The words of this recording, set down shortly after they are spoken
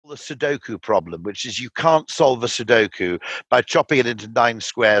the Sudoku problem, which is you can't solve a Sudoku by chopping it into 9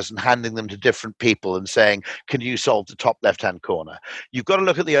 squares and handing them to different people and saying, can you solve the top left-hand corner? You've got to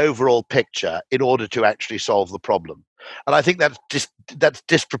look at the overall picture in order to actually solve the problem. And I think that's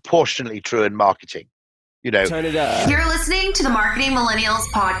disproportionately true in marketing. Turn it up. You're listening to the Marketing Millennials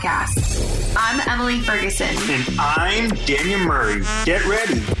podcast. I'm Emily Ferguson. And I'm Daniel Murray. Get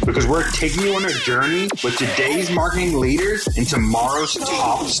ready, because we're taking you on a journey with today's marketing leaders and tomorrow's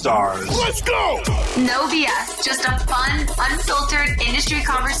top stars. Let's go! No BS, just a fun, unfiltered industry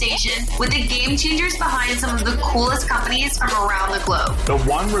conversation with the game changers behind some of the coolest companies from around the globe. The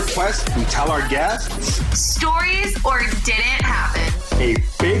one request we tell our guests: stories or didn't happen. A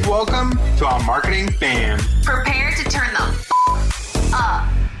big welcome to our marketing fam. Prepare to turn the up.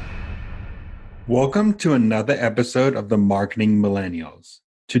 Welcome to another episode of the Marketing Millennials.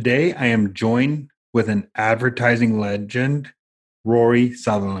 Today, I am joined with an advertising legend, Rory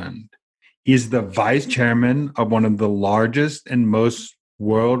Sutherland. He is the vice chairman of one of the largest and most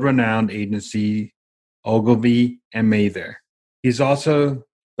world-renowned agency, Oglivy and Mather. He's also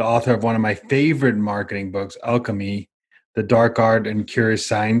the author of one of my favorite marketing books, Alchemy, The Dark Art and Curious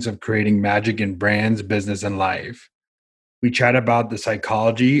Science of Creating Magic in Brands, Business, and Life. We chat about the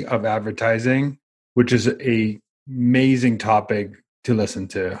psychology of advertising, which is an amazing topic to listen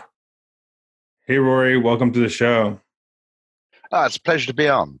to. Hey, Rory, welcome to the show. It's a pleasure to be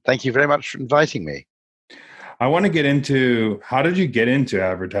on. Thank you very much for inviting me. I want to get into, how did you get into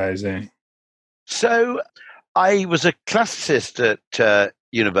advertising? So I was a classicist at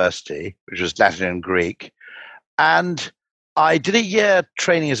university, which was Latin and Greek. And I did a year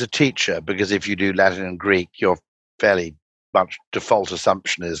training as a teacher, because if you do Latin and Greek, your fairly much default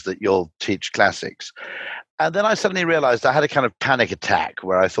assumption is that you'll teach classics. And then I suddenly realized I had a kind of panic attack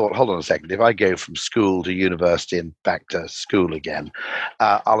where I thought, hold on a second, if I go from school to university and back to school again,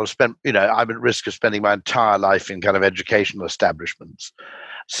 I'll have spent, I'm at risk of spending my entire life in kind of educational establishments.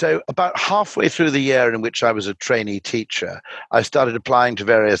 So about halfway through the year in which I was a trainee teacher, I started applying to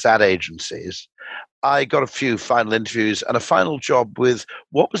various ad agencies. I got a few final interviews and a final job with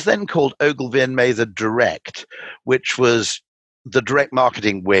what was then called Oglivy and Mather Direct, which was the direct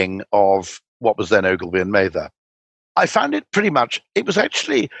marketing wing of what was then Oglivy and Mather. I found it pretty much, it was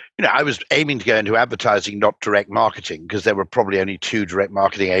actually, I was aiming to go into advertising, not direct marketing, because there were probably only 2 direct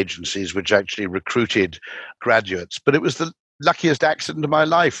marketing agencies which actually recruited graduates. But it was the luckiest accident of my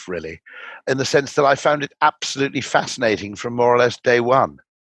life, really, in the sense that I found it absolutely fascinating from more or less day one.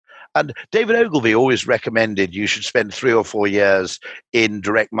 And David Oglivy always recommended you should spend 3 or 4 years in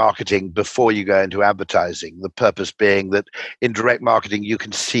direct marketing before you go into advertising, the purpose being that in direct marketing, you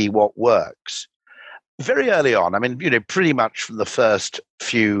can see what works. Very early on, pretty much from the first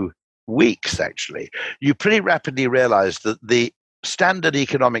few weeks, actually, you pretty rapidly realize that the standard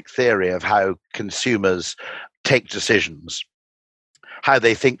economic theory of how consumers take decisions, how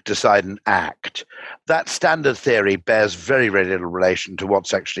they think, decide, and act, that standard theory bears very, very little relation to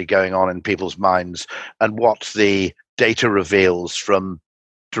what's actually going on in people's minds and what the data reveals from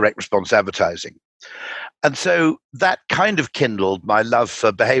direct response advertising. And so that kind of kindled my love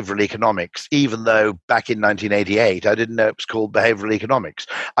for behavioral economics, even though back in 1988, I didn't know it was called behavioral economics.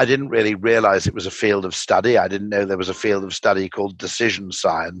 I didn't really realize it was a field of study. I didn't know there was a field of study called decision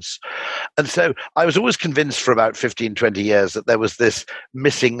science. And so I was always convinced for about 15, 20 years that there was this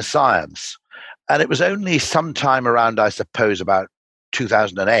missing science. And it was only sometime around, I suppose, about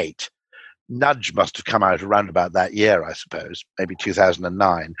 2008, Nudge must have come out around about that year, I suppose, maybe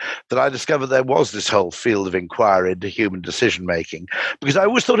 2009, that I discovered there was this whole field of inquiry into human decision-making, because I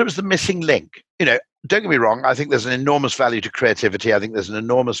always thought it was the missing link. Don't get me wrong, I think there's an enormous value to creativity. I think there's an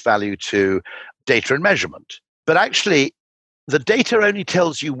enormous value to data and measurement. But actually, the data only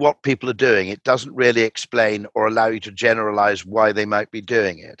tells you what people are doing. It doesn't really explain or allow you to generalize why they might be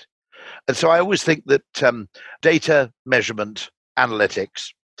doing it. And so I always think that data, measurement, analytics,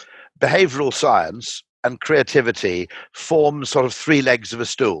 behavioral science, and creativity form sort of 3 legs of a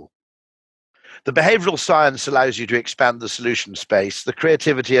stool. The behavioral science allows you to expand the solution space. The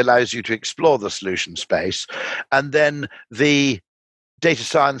creativity allows you to explore the solution space. And then the data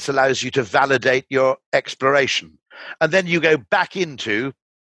science allows you to validate your exploration. And then you go back into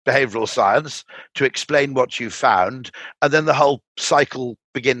behavioral science to explain what you found. And then the whole cycle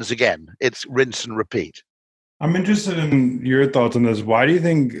begins again. It's rinse and repeat. I'm interested in your thoughts on this. Why do you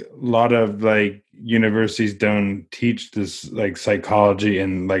think a lot of universities don't teach this psychology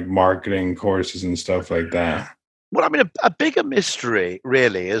and marketing courses and stuff like that? Well, a bigger mystery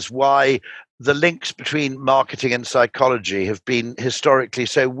really is why the links between marketing and psychology have been historically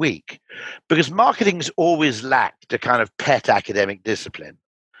so weak, because marketing's always lacked a kind of pet academic discipline.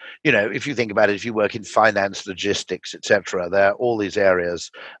 If you think about it, if you work in finance, logistics, etc., there are all these areas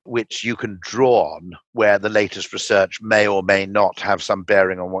which you can draw on where the latest research may or may not have some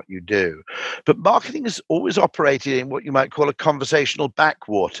bearing on what you do. But marketing has always operated in what you might call a conversational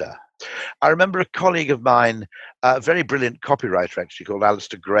backwater. I remember a colleague of mine, a very brilliant copywriter actually called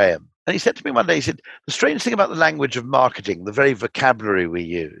Alistair Graham. And he said to me one day, he said, the strange thing about the language of marketing, the very vocabulary we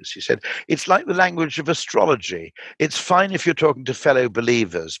use, he said, it's like the language of astrology. It's fine if you're talking to fellow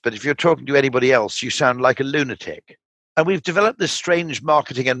believers, but if you're talking to anybody else, you sound like a lunatic. And we've developed this strange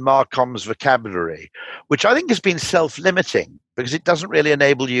marketing and marcoms vocabulary, which I think has been self-limiting because it doesn't really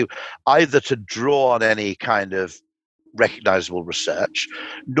enable you either to draw on any kind of recognizable research,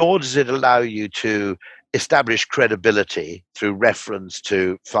 nor does it allow you to establish credibility through reference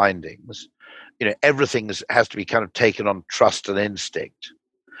to findings. Everything has to be kind of taken on trust and instinct.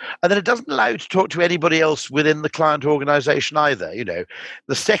 And then it doesn't allow you to talk to anybody else within the client organization either. One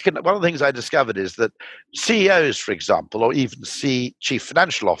of the things I discovered is that CEOs, for example, or even chief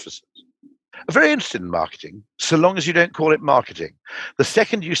financial officers, are very interested in marketing, so long as you don't call it marketing. The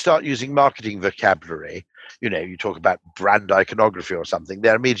second you start using marketing vocabulary, you talk about brand iconography or something,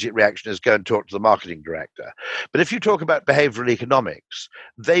 their immediate reaction is go and talk to the marketing director. But if you talk about behavioral economics,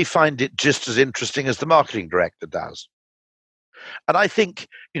 they find it just as interesting as the marketing director does. And I think,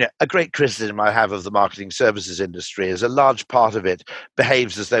 a great criticism I have of the marketing services industry is a large part of it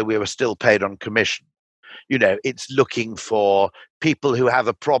behaves as though we were still paid on commission. It's looking for people who have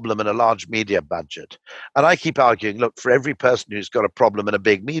a problem and a large media budget. And I keep arguing, look, for every person who's got a problem and a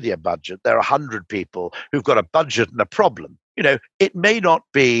big media budget, there are 100 people who've got a budget and a problem. It may not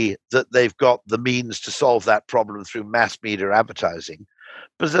be that they've got the means to solve that problem through mass media advertising.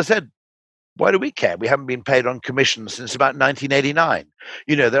 But as I said, why do we care? We haven't been paid on commission since about 1989.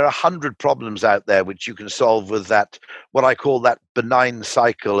 There are 100 problems out there which you can solve with that, what I call that benign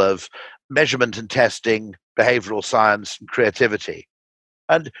cycle of measurement and testing, behavioral science, and creativity.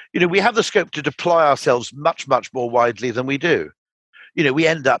 And, we have the scope to deploy ourselves much, much more widely than we do. We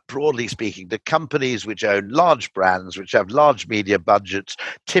end up, broadly speaking, to companies which own large brands, which have large media budgets,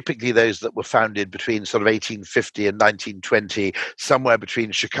 typically those that were founded between sort of 1850 and 1920, somewhere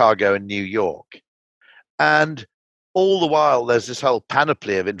between Chicago and New York. And all the while, there's this whole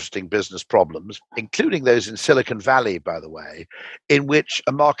panoply of interesting business problems, including those in Silicon Valley, by the way, in which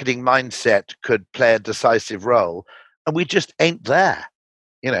a marketing mindset could play a decisive role. And we just ain't there,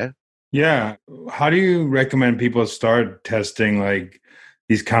 Yeah. How do you recommend people start testing like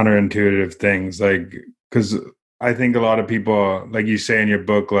these counterintuitive things? Like, because I think a lot of people, like you say in your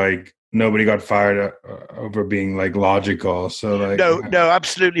book, like nobody got fired over being like logical. So like, no,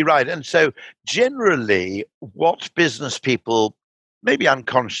 absolutely right. And so generally what business people maybe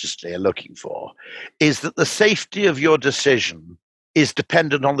unconsciously are looking for is that the safety of your decision is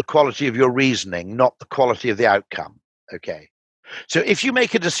dependent on the quality of your reasoning, not the quality of the outcome. Okay. So if you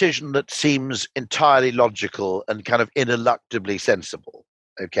make a decision that seems entirely logical and kind of ineluctably sensible,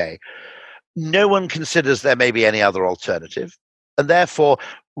 okay, no one considers there may be any other alternative. And therefore,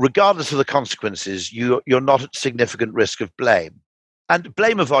 regardless of the consequences, you're not at significant risk of blame. And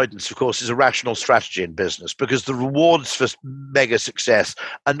blame avoidance, of course, is a rational strategy in business because the rewards for mega success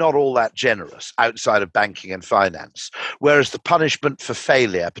are not all that generous outside of banking and finance. Whereas the punishment for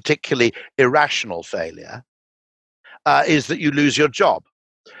failure, particularly irrational failure, is that you lose your job.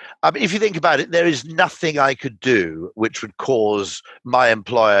 If you think about it, there is nothing I could do which would cause my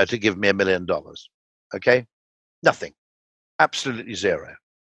employer to give me $1 million. Okay? Nothing. Absolutely zero.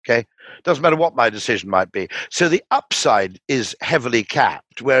 Okay? Doesn't matter what my decision might be. So the upside is heavily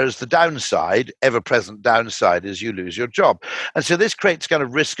capped, whereas the downside, ever-present downside, is you lose your job. And so this creates kind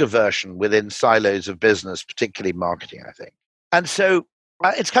of risk aversion within silos of business, particularly marketing, I think. And so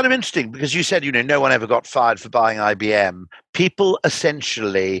it's kind of interesting because you said, no one ever got fired for buying IBM. People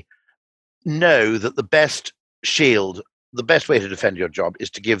essentially know that the best shield, the best way to defend your job is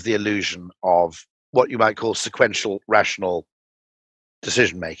to give the illusion of what you might call sequential, rational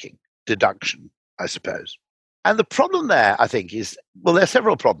decision-making, deduction, I suppose. And the problem there, I think, is, well, there are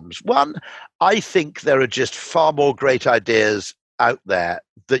several problems. One, I think there are just far more great ideas out there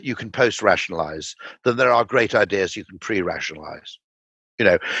that you can post-rationalize than there are great ideas you can pre-rationalize.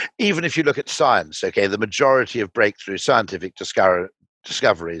 Even if you look at science, okay, the majority of breakthrough scientific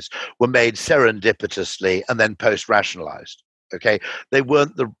discoveries were made serendipitously and then post-rationalized. Okay, they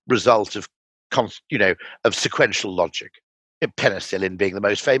weren't the result of sequential logic. Penicillin being the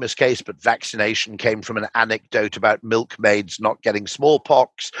most famous case, but vaccination came from an anecdote about milkmaids not getting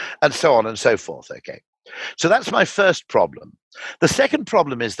smallpox, and so on and so forth. Okay, So that's my first problem. The second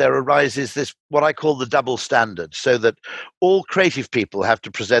problem is there arises this, what I call the double standard, so that all creative people have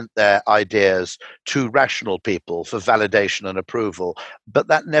to present their ideas to rational people for validation and approval, but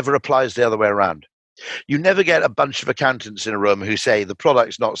that never applies the other way around. You never get a bunch of accountants in a room who say the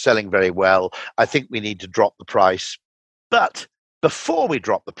product's not selling very well, I think we need to drop the price. But before we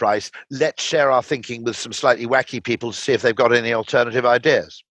drop the price, let's share our thinking with some slightly wacky people to see if they've got any alternative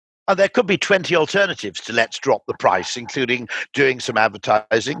ideas. And there could be 20 alternatives to let's drop the price, including doing some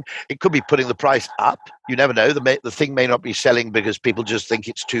advertising. It could be putting the price up. You never know. The thing may not be selling because people just think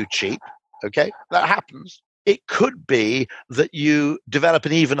it's too cheap. Okay, that happens. It could be that you develop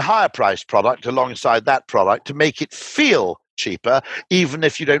an even higher priced product alongside that product to make it feel cheaper, even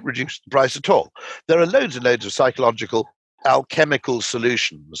if you don't reduce the price at all. There are loads and loads of psychological, alchemical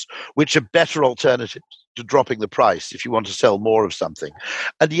solutions which are better alternatives to dropping the price if you want to sell more of something.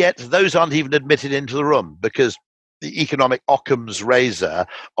 And yet those aren't even admitted into the room because the economic Occam's razor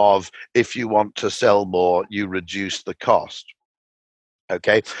of if you want to sell more, you reduce the cost.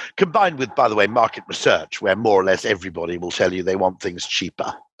 Okay, combined with, by the way, market research, where more or less everybody will tell you they want things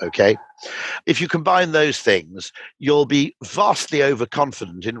cheaper. Okay, if you combine those things, you'll be vastly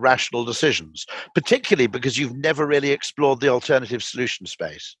overconfident in rational decisions, particularly because you've never really explored the alternative solution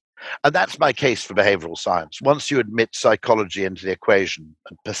space. And that's my case for behavioral science. Once you admit psychology into the equation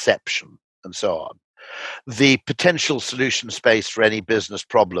and perception and so on, the potential solution space for any business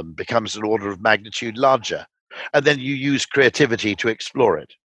problem becomes an order of magnitude larger. And then you use creativity to explore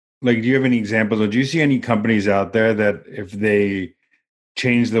it. Like, do you have any examples, or do you see any companies out there that if they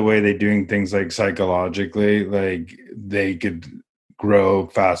change the way they're doing things, like psychologically, like they could grow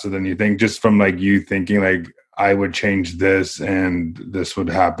faster than you think, just from like you thinking like, I would change this and this would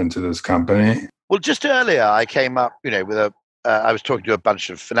happen to this company? Well, just earlier I came up, with I was talking to a bunch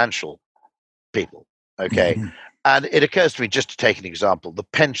of financial people. Okay. Mm-hmm. And it occurs to me, just to take an example, the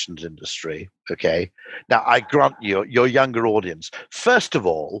pensions industry, okay? Now, I grant you, your younger audience, first of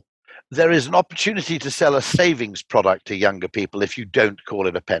all, there is an opportunity to sell a savings product to younger people if you don't call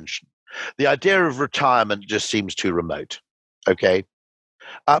it a pension. The idea of retirement just seems too remote, okay?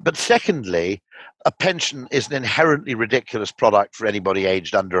 But secondly, a pension is an inherently ridiculous product for anybody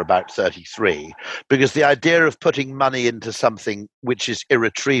aged under about 33, because the idea of putting money into something which is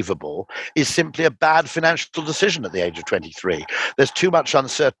irretrievable is simply a bad financial decision at the age of 23. There's too much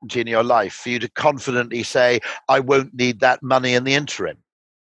uncertainty in your life for you to confidently say, I won't need that money in the interim.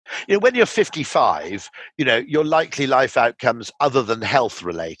 When you're 55, your likely life outcomes other than health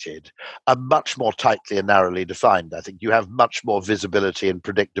related are much more tightly and narrowly defined. I think you have much more visibility and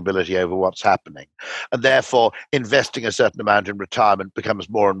predictability over what's happening. And therefore, investing a certain amount in retirement becomes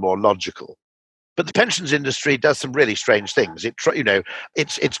more and more logical. But the pensions industry does some really strange things.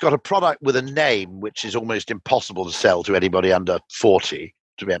 It's got a product with a name which is almost impossible to sell to anybody under 40,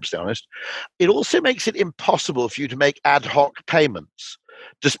 to be absolutely honest. It also makes it impossible for you to make ad hoc payments,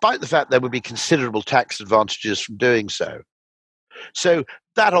 despite the fact there would be considerable tax advantages from doing so. So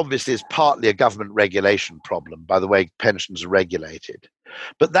that obviously is partly a government regulation problem by the way pensions are regulated.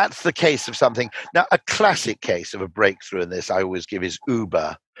 But that's the case of something. Now, a classic case of a breakthrough in this I always give is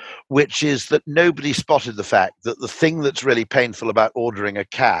Uber, which is that nobody spotted the fact that the thing that's really painful about ordering a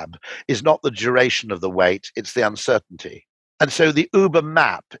cab is not the duration of the wait, it's the uncertainty. And so the Uber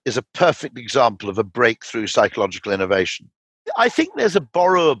map is a perfect example of a breakthrough psychological innovation. I think there's a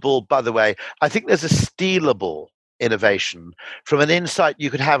borrowable, by the way, I think there's a stealable innovation from an insight you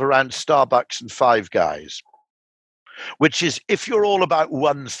could have around Starbucks and Five Guys, which is if you're all about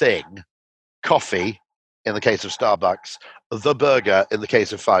one thing, coffee in the case of Starbucks, the burger in the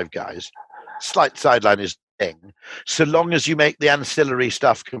case of Five Guys, slight sideline is thing, so long as you make the ancillary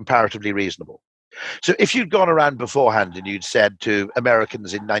stuff comparatively reasonable. So if you'd gone around beforehand and you'd said to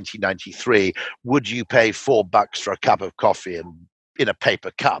Americans in 1993, would you pay $4 for a cup of coffee in a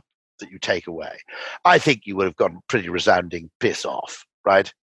paper cup that you take away? I think you would have gotten pretty resounding piss off,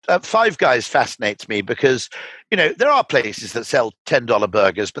 right? Five Guys fascinates me because, there are places that sell $10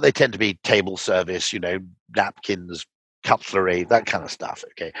 burgers, but they tend to be table service, napkins, cutlery, that kind of stuff.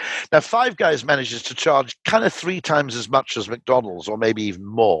 Okay. Now, Five Guys manages to charge kind of 3 times as much as McDonald's, or maybe even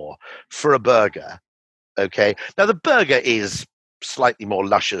more, for a burger. Okay. Now, the burger is slightly more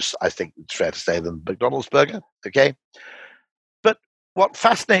luscious, I think it's fair to say, than McDonald's burger. Okay. But what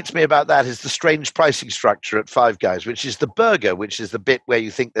fascinates me about that is the strange pricing structure at Five Guys, which is the burger, which is the bit where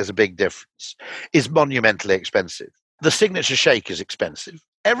you think there's a big difference, is monumentally expensive. The signature shake is expensive.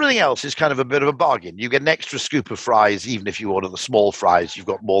 Everything else is kind of a bit of a bargain. You get an extra scoop of fries, even if you order the small fries, you've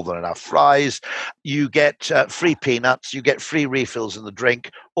got more than enough fries. You get free peanuts, you get free refills in the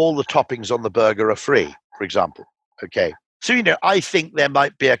drink. All the toppings on the burger are free, for example. Okay. So, I think there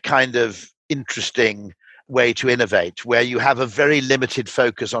might be a kind of interesting way to innovate where you have a very limited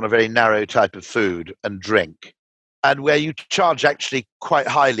focus on a very narrow type of food and drink, and where you charge actually quite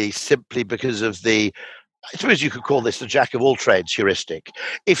highly simply because of I suppose you could call this the jack of all trades heuristic.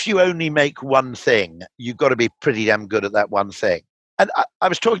 If you only make one thing, you've got to be pretty damn good at that one thing. And I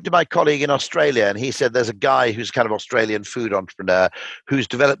was talking to my colleague in Australia, and he said there's a guy who's kind of Australian food entrepreneur who's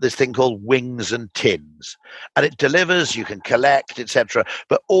developed this thing called wings and tins. And it delivers, you can collect, etc.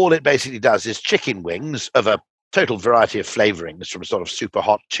 But all it basically does is chicken wings of a total variety of flavorings, from sort of super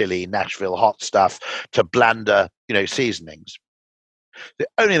hot chili, Nashville hot stuff, to blander, seasonings. The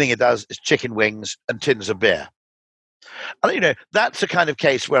only thing it does is chicken wings and tins of beer. And, that's a kind of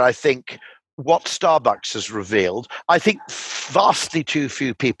case where I think what Starbucks has revealed, I think vastly too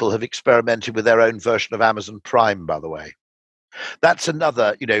few people have experimented with their own version of Amazon Prime, by the way. That's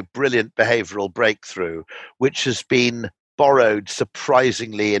another, brilliant behavioral breakthrough, which has been borrowed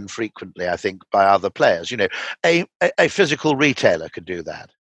surprisingly infrequently, I think, by other players. A physical retailer could do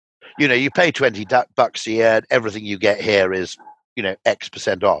that. You pay $20 a year, everything you get here is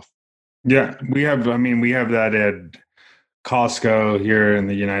X% off. Yeah, we have that at Costco here in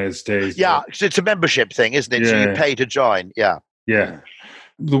the United States. Yeah, it's a membership thing, isn't it? Yeah. So you pay to join. Yeah. Yeah.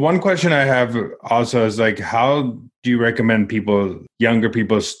 The one question I have also is how do you recommend younger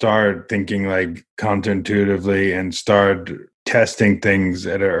people start thinking counterintuitively and start testing things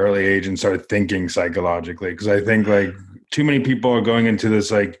at an early age and start thinking psychologically? Because I think too many people are going into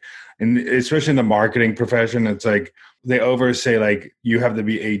this especially in the marketing profession, it's they oversay you have to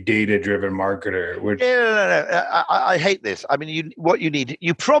be a data-driven marketer. Which no. I hate this. I mean,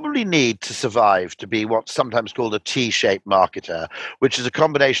 you probably need to survive to be what's sometimes called a T-shaped marketer, which is a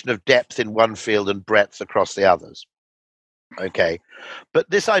combination of depth in one field and breadth across the others. Okay, but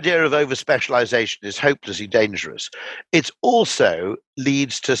this idea of over-specialization is hopelessly dangerous. It also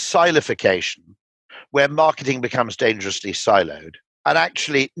leads to silification, where marketing becomes dangerously siloed. And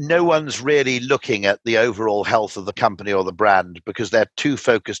actually, no one's really looking at the overall health of the company or the brand because they're too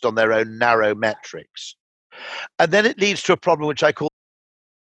focused on their own narrow metrics. And then it leads to a problem which I call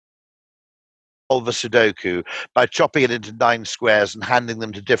solve a Sudoku by chopping it into 9 squares and handing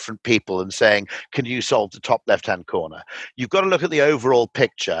them to different people and saying, can you solve the top left-hand corner? You've got to look at the overall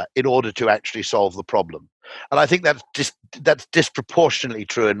picture in order to actually solve the problem. And I think that's disproportionately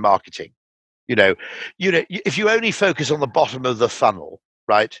true in marketing. If you only focus on the bottom of the funnel,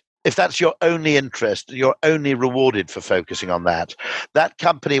 right? If that's your only interest, you're only rewarded for focusing on that. That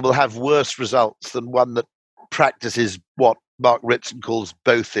company will have worse results than one that practices what Mark Ritson calls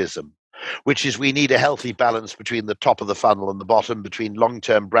bothism, which is we need a healthy balance between the top of the funnel and the bottom, between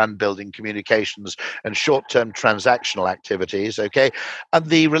long-term brand building communications and short-term transactional activities, okay? And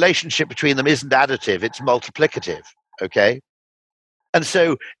the relationship between them isn't additive, it's multiplicative, okay? And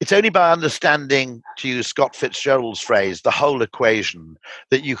so it's only by understanding, to use Scott Fitzgerald's phrase, the whole equation,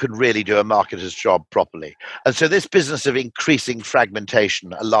 that you can really do a marketer's job properly. And so this business of increasing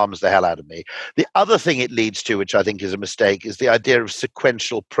fragmentation alarms the hell out of me. The other thing it leads to, which I think is a mistake, is the idea of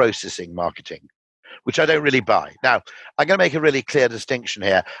sequential processing marketing, which I don't really buy. Now, I'm going to make a really clear distinction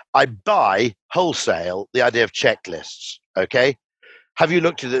here. I buy wholesale the idea of checklists, okay? Have you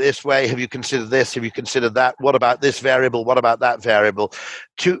looked at it this way? Have you considered this? Have you considered that? What about this variable? What about that variable?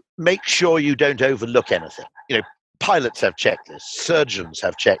 To make sure you don't overlook anything. Pilots have checklists. Surgeons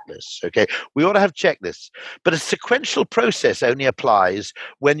have checklists. Okay, we ought to have checklists. But a sequential process only applies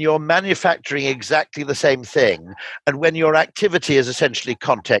when you're manufacturing exactly the same thing and when your activity is essentially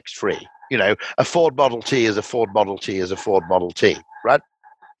context-free. A Ford Model T is a Ford Model T is a Ford Model T, right?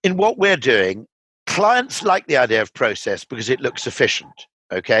 In what we're doing, clients like the idea of process because it looks efficient.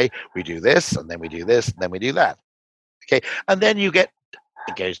 Okay, we do this, and then we do this, and then we do that. Okay, and then it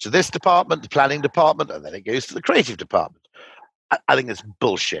goes to this department, the planning department, and then it goes to the creative department. I think it's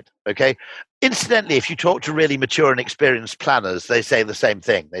bullshit. Okay, incidentally, if you talk to really mature and experienced planners, they say the same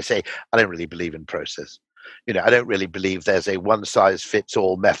thing. They say, I don't really believe in process. I don't really believe there's a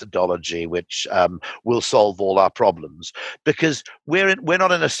one-size-fits-all methodology which will solve all our problems, because we're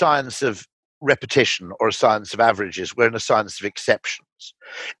not in a science of repetition or a science of averages. We're in a science of exceptions.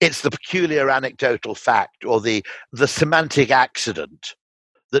 It's the peculiar anecdotal fact or the semantic accident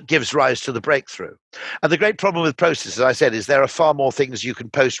that gives rise to the breakthrough. And the great problem with process, as I said, is there are far more things you can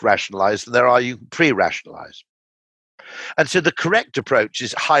post-rationalize than there are you can pre-rationalize. And so the correct approach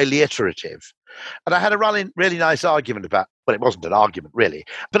is highly iterative. And I had a really nice argument about, well, it wasn't an argument really,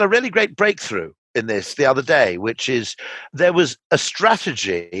 but a really great breakthrough in this the other day, which is there was a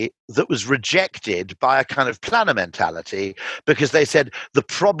strategy that was rejected by a kind of planner mentality because they said the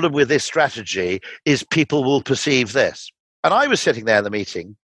problem with this strategy is people will perceive this. And I was sitting there in the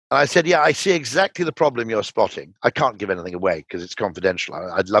meeting and I said, yeah, I see exactly the problem you're spotting. I can't give anything away because it's confidential.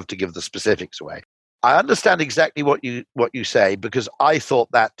 I'd love to give the specifics away. I understand exactly what you say because I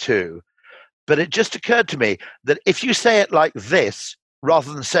thought that too. But it just occurred to me that if you say it like this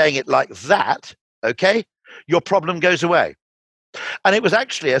rather than saying it like that, okay, your problem goes away. And it was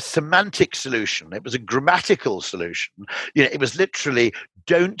actually a semantic solution. It was a grammatical solution. It was literally,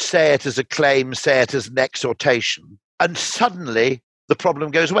 don't say it as a claim, say it as an exhortation. And suddenly the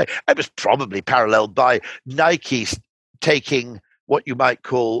problem goes away. It was probably paralleled by Nike taking what you might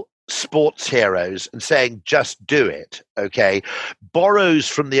call sports heroes and saying, just do it, okay, borrows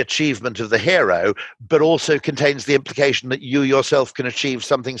from the achievement of the hero, but also contains the implication that you yourself can achieve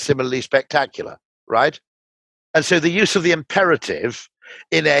something similarly spectacular, right? And so the use of the imperative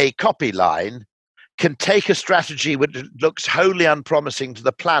in a copy line can take a strategy which looks wholly unpromising to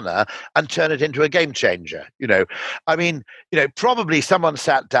the planner and turn it into a game changer. Probably someone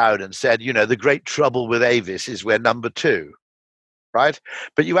sat down and said, the great trouble with Avis is we're number 2. Right?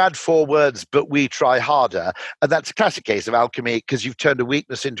 But you add 4 words, but we try harder. And that's a classic case of alchemy because you've turned a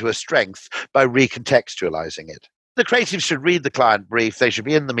weakness into a strength by recontextualizing it. The creatives should read the client brief. They should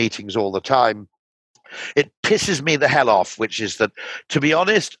be in the meetings all the time. It pisses me the hell off, which is that, to be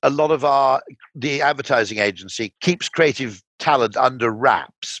honest, a lot of the advertising agency keeps creative talent under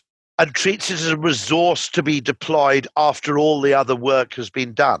wraps and treats it as a resource to be deployed after all the other work has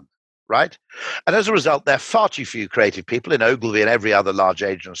been done. Right? And as a result, there are far too few creative people in Oglivy and every other large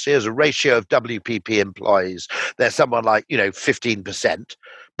agency. As a ratio of WPP employees, there's someone like, 15%.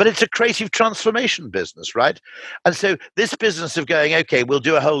 But it's a creative transformation business, right? And so this business of going, okay, we'll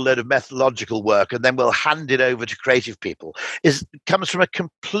do a whole load of methodological work and then we'll hand it over to creative people comes from a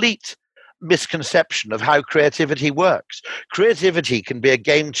complete misconception of how creativity works. Creativity can be a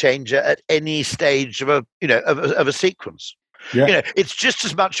game changer at any stage of a sequence. Yeah. It's just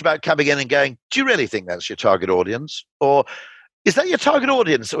as much about coming in and going, do you really think that's your target audience? Or is that your target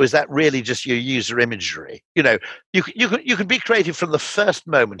audience? Or is that really just your user imagery? You can be creative from the first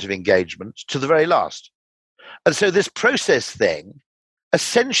moment of engagement to the very last. And so this process thing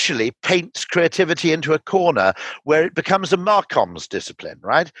essentially paints creativity into a corner where it becomes a Marcom's discipline,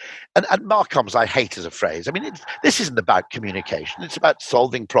 right? And Marcom's I hate as a phrase. This isn't about communication. It's about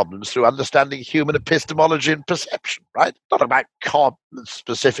solving problems through understanding human epistemology and perception, right? Not about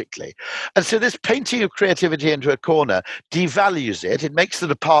specifically. And so this painting of creativity into a corner devalues it. It makes the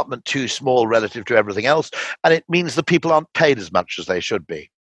department too small relative to everything else. And it means that people aren't paid as much as they should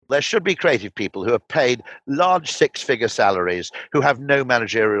be. There should be creative people who are paid large 6-figure salaries who have no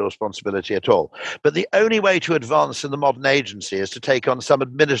managerial responsibility at all. But the only way to advance in the modern agency is to take on some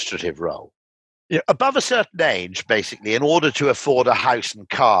administrative role. Above a certain age, basically, in order to afford a house and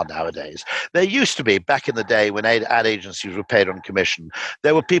car nowadays, there used to be, back in the day when ad agencies were paid on commission,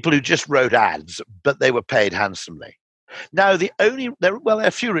 there were people who just wrote ads, but they were paid handsomely. Now, there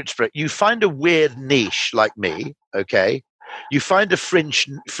are few routes for it. You find a weird niche like me, okay? You find a fringe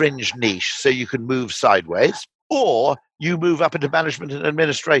niche so you can move sideways, or you move up into management and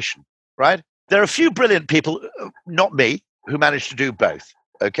administration, right? There are a few brilliant people, not me, who manage to do both,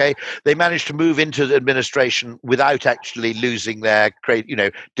 okay? They manage to move into administration without actually losing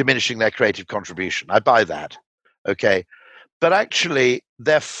diminishing their creative contribution. I buy that, okay? But actually,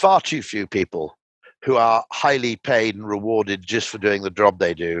 there are far too few people who are highly paid and rewarded just for doing the job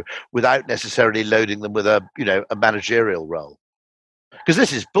they do without necessarily loading them with a managerial role. Because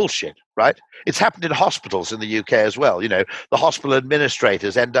this is bullshit, right? It's happened in hospitals in the UK as well. The hospital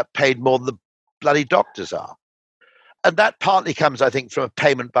administrators end up paid more than the bloody doctors are. And that partly comes, I think, from a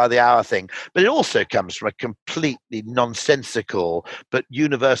payment by the hour thing, but it also comes from a completely nonsensical but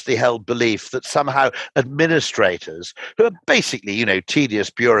universally held belief that somehow administrators, who are basically, tedious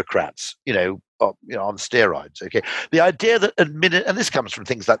bureaucrats, on steroids, okay? The idea that and this comes from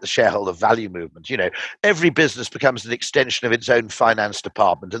things like the shareholder value movement, every business becomes an extension of its own finance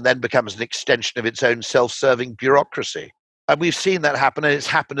department and then becomes an extension of its own self-serving bureaucracy. And we've seen that happen, and it's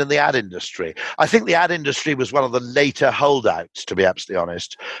happened in the ad industry. I think the ad industry was one of the later holdouts, to be absolutely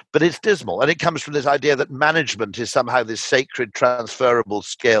honest, but it's dismal. And it comes from this idea that management is somehow this sacred transferable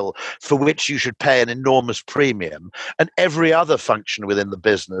skill for which you should pay an enormous premium. And every other function within the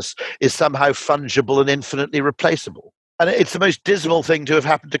business is somehow fungible and infinitely replaceable. And it's the most dismal thing to have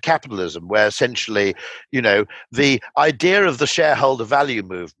happened to capitalism, where essentially, the idea of the shareholder value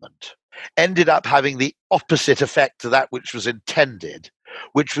movement ended up having the opposite effect to that which was intended,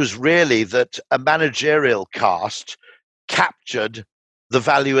 which was really that a managerial caste captured the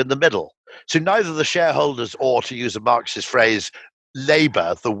value in the middle. So neither the shareholders or, to use a Marxist phrase,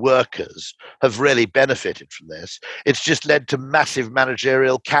 labor, the workers, have really benefited from this. It's just led to massive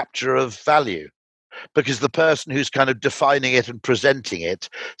managerial capture of value, because the person who's kind of defining it and presenting it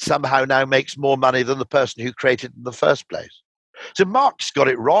somehow now makes more money than the person who created it in the first place. So Marx got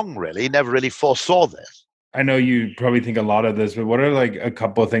it wrong, really. He never really foresaw this. I know you probably think a lot of this, but what are like a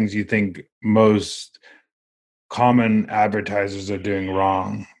couple of things you think most common advertisers are doing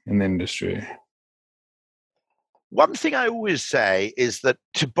wrong in the industry? One thing I always say is that,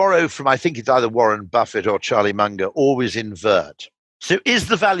 to borrow from, I think it's either Warren Buffett or Charlie Munger, always invert. So is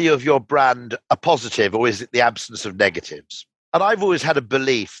the value of your brand a positive, or is it the absence of negatives? And I've always had a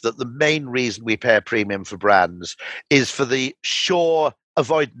belief that the main reason we pay a premium for brands is for the sure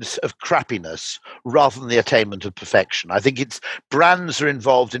avoidance of crappiness rather than the attainment of perfection. I think it's brands are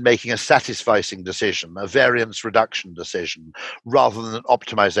involved in making a satisficing decision, a variance reduction decision, rather than an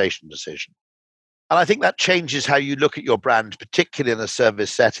optimization decision. And I think that changes how you look at your brand, particularly in a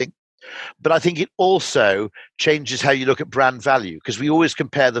service setting. But I think it also changes how you look at brand value, because we always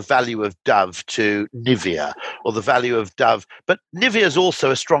compare the value of Dove to Nivea, or the value of Dove. But Nivea is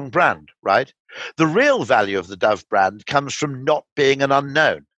also a strong brand, right? The real value of the Dove brand comes from not being an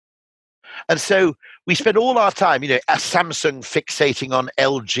unknown. And so we spend all our time, a Samsung fixating on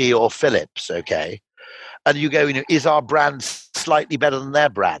LG or Philips, okay? And you go, is our brand slightly better than their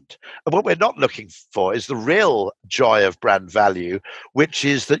brand? And what we're not looking for is the real joy of brand value, which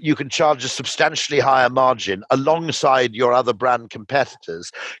is that you can charge a substantially higher margin alongside your other brand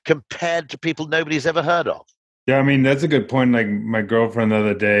competitors compared to people nobody's ever heard of. Yeah, I mean, that's a good point. Like my girlfriend the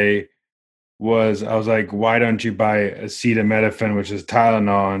other day I was like, why don't you buy acetaminophen, which is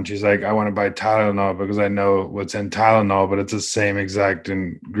Tylenol? And she's like, I want to buy Tylenol because I know what's in Tylenol, but it's the same exact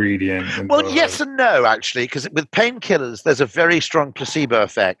ingredient. And well, yes and no, actually, because with painkillers, there's a very strong placebo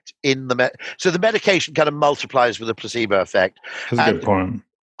effect in so the medication kind of multiplies with a placebo effect. That's a good point.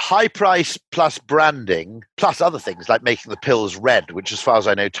 High price plus branding, plus other things like making the pills red, which as far as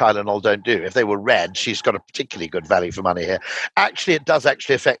I know, Tylenol don't do. If they were red, she's got a particularly good value for money here. Actually, it does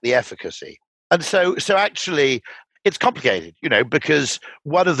actually affect the efficacy. And so actually, it's complicated, because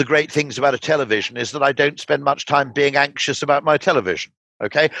one of the great things about a television is that I don't spend much time being anxious about my television.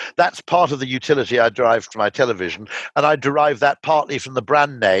 Okay, that's part of the utility I derive from my television, and I derive that partly from the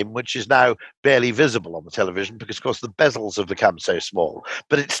brand name, which is now barely visible on the television because, of course, the bezels have become so small,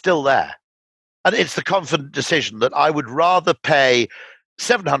 but it's still there. And it's the confident decision that I would rather pay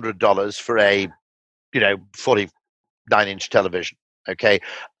 $700 for a, 49-inch television, okay,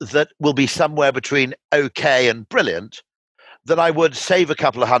 that will be somewhere between okay and brilliant, than I would save a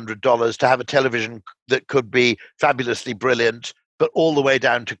couple of $100 to have a television that could be fabulously brilliant, but all the way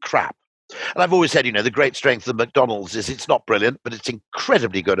down to crap. And I've always said, the great strength of McDonald's is it's not brilliant, but it's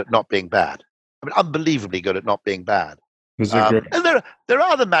incredibly good at not being bad. I mean, unbelievably good at not being bad. And there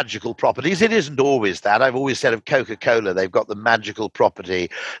are other magical properties. It isn't always that. I've always said of Coca-Cola, they've got the magical property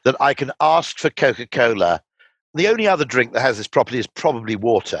that I can ask for Coca-Cola. The only other drink that has this property is probably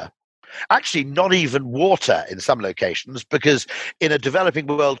water. Actually, not even water in some locations, because in a developing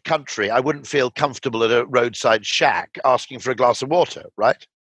world country, I wouldn't feel comfortable at a roadside shack asking for a glass of water, right?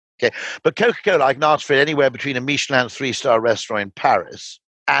 Okay, but Coca-Cola, I can ask for it anywhere between a Michelin 3-star restaurant in Paris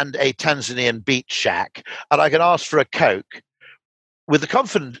and a Tanzanian beach shack, and I can ask for a Coke with the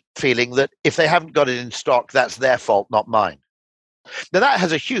confident feeling that if they haven't got it in stock, that's their fault, not mine. Now, that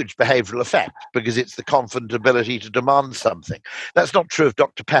has a huge behavioral effect because it's the confident ability to demand something. That's not true of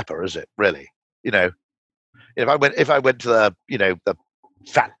Dr. Pepper, is it, really? If I went to the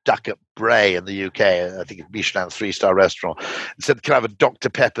Fat Duck at Bray in the UK, I think it's Michelin 3-star restaurant, and said, can I have a Dr.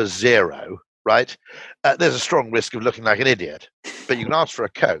 Pepper Zero, right? There's a strong risk of looking like an idiot, but you can ask for a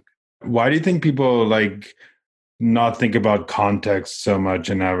Coke. Why do you think people not think about context so much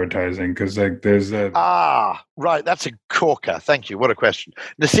in advertising? Because there's a right, that's a corker. Thank you. What a question.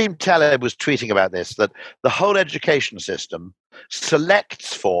 Nassim Taleb was tweeting about this, that the whole education system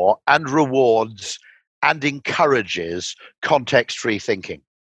selects for and rewards and encourages context-free thinking,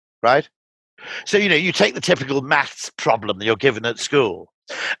 right? So you take the typical maths problem that you're given at school,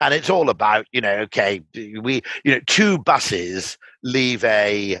 and it's all about two buses leave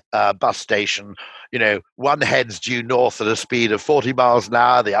a bus station. One heads due north at a speed of 40 miles an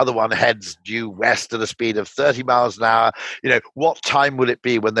hour. The other one heads due west at a speed of 30 miles an hour. What time will it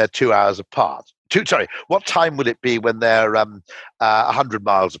be when they're 2 hours apart? What time will it be when they're 100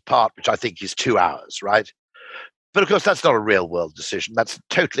 miles apart, which I think is 2 hours, right? But of course, that's not a real world decision. That's a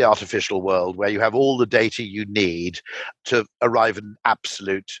totally artificial world where you have all the data you need to arrive at an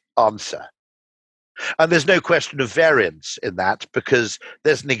absolute answer. And there's no question of variance in that because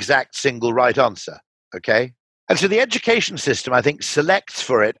there's an exact single right answer. Okay? And so the education system, I think, selects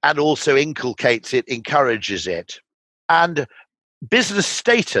for it and also inculcates it, encourages it. And business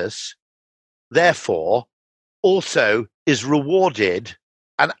status, therefore, also is rewarded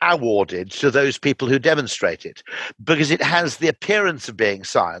and awarded to those people who demonstrate it because it has the appearance of being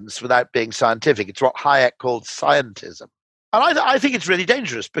science without being scientific. It's what Hayek called scientism. And I think it's really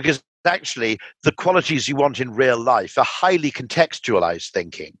dangerous because actually the qualities you want in real life are highly contextualized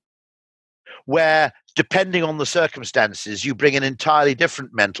thinking, where depending on the circumstances, you bring an entirely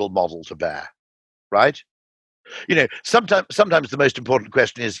different mental model to bear, right? You know, sometimes the most important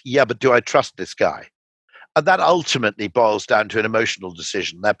question is, yeah, but do I trust this guy? And that ultimately boils down to an emotional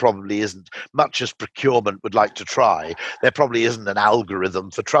decision. There probably isn't, much as procurement would like to try, there probably isn't an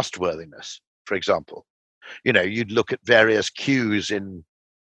algorithm for trustworthiness, for example. You know, you'd look at various cues in,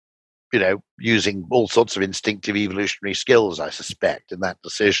 you know, using all sorts of instinctive evolutionary skills, I suspect, in that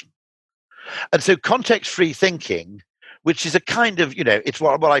decision. And so context-free thinking, which is a kind of, you know, it's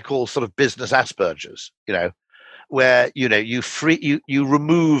what I call sort of business Asperger's, you know, where, you know, you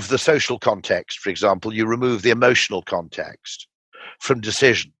remove the social context, for example, you remove the emotional context from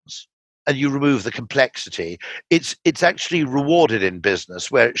decisions, and you remove the complexity. It's actually rewarded in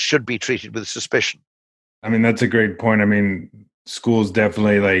business where it should be treated with suspicion. I mean, that's a great point. I mean, schools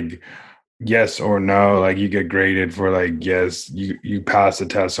definitely like yes or no, like you get graded for like, yes, you pass the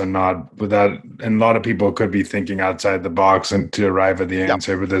test or not. But that, and a lot of people could be thinking outside the box and to arrive at the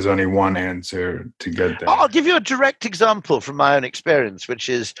answer, but there's only one answer to get there. I'll give you a direct example from my own experience, which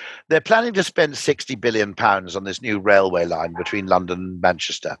is they're planning to spend £60 billion on this new railway line between London and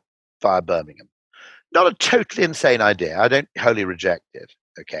Manchester via Birmingham. Not a totally insane idea. I don't wholly reject it,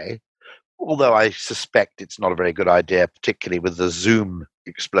 okay? Although I suspect it's not a very good idea, particularly with the Zoom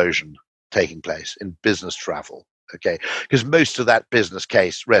explosion taking place in business travel, okay? Because most of that business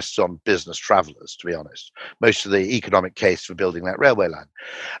case rests on business travelers, to be honest. Most of the economic case for building that railway line.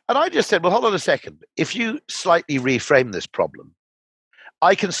 And I just said, well, hold on a second. If you slightly reframe this problem,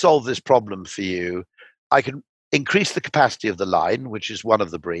 I can solve this problem for you. I can increase the capacity of the line, which is one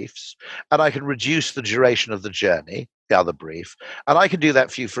of the briefs, and I can reduce the duration of the journey, the other brief, and I can do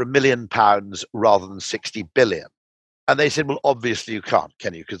that for you for £1 million rather than 60 billion. And they said, well, obviously you can't,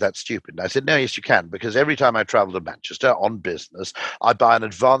 can you? Because that's stupid. And I said, no, yes, you can, because every time I travel to Manchester on business, I buy an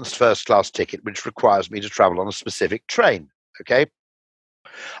advanced first-class ticket, which requires me to travel on a specific train, okay?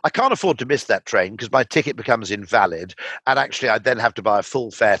 I can't afford to miss that train because my ticket becomes invalid, and actually I then have to buy a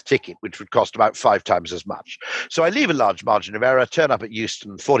full fare ticket, which would cost about 5 times as much. So I leave a large margin of error, turn up at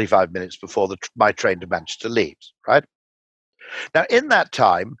Euston 45 minutes before my train to Manchester leaves, right? Now, in that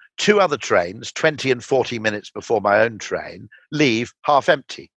time, 2 other trains, 20 and 40 minutes before my own train, leave half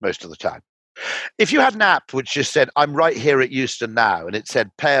empty most of the time. If you had an app which just said, I'm right here at Euston now, and it said,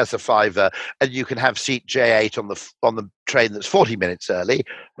 pay us a £5 and you can have seat J8 on the train that's 40 minutes early,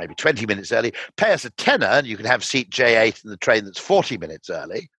 maybe 20 minutes early, pay us a tenner and you can have seat J8 in the train that's 40 minutes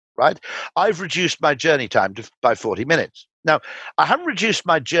early, right? I've reduced my journey time by 40 minutes. Now, I haven't reduced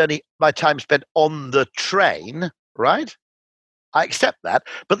my time spent on the train, right? I accept that,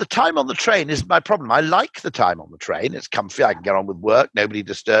 but the time on the train isn't my problem. I like the time on the train. It's comfy. I can get on with work. Nobody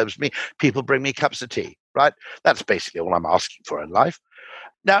disturbs me. People bring me cups of tea, right? That's basically all I'm asking for in life.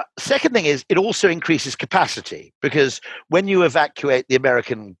 Now, second thing is it also increases capacity because when you evacuate the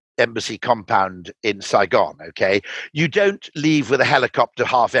American embassy compound in Saigon, okay, you don't leave with a helicopter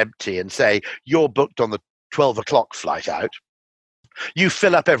half empty and say, you're booked on the 12 o'clock flight out. You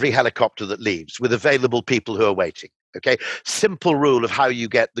fill up every helicopter that leaves with available people who are waiting. Okay, simple rule of how you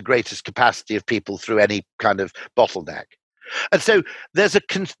get the greatest capacity of people through any kind of bottleneck. And so there's a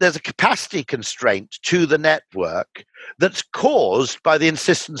capacity constraint to the network that's caused by the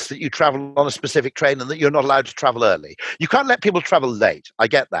insistence that you travel on a specific train and that you're not allowed to travel early. You can't let people travel late. I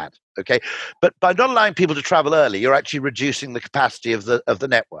get that. Okay, but by not allowing people to travel early, you're actually reducing the capacity of the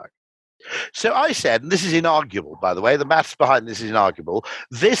network. So I said, and this is inarguable, by the way, the maths behind this is inarguable,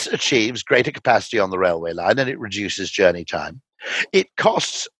 this achieves greater capacity on the railway line and it reduces journey time. It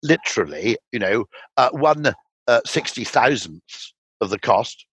costs literally, 1/60,000th of the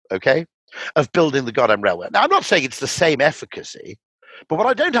cost, okay, of building the goddamn railway. Now, I'm not saying it's the same efficacy, but what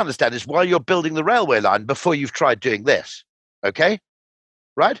I don't understand is why you're building the railway line before you've tried doing this, okay?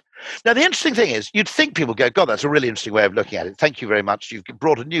 Right? Now, the interesting thing is, you'd think people go, God, that's a really interesting way of looking at it. Thank you very much. You've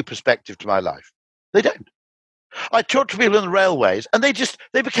brought a new perspective to my life. They don't. I talked to people in the railways, and they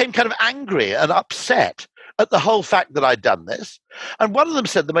became kind of angry and upset at the whole fact that I'd done this. And one of them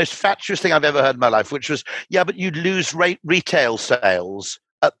said the most fatuous thing I've ever heard in my life, which was, yeah, but you'd lose retail sales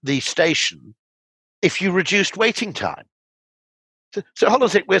at the station if you reduced waiting time. So hold on a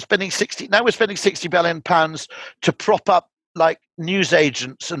sec, we're spending 60 billion pounds to prop up like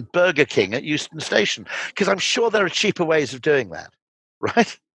newsagents and Burger King at Euston Station, because I'm sure there are cheaper ways of doing that,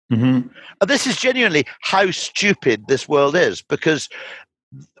 right? Mm-hmm. And this is genuinely how stupid this world is, because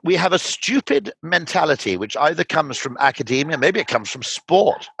we have a stupid mentality which either comes from academia, maybe it comes from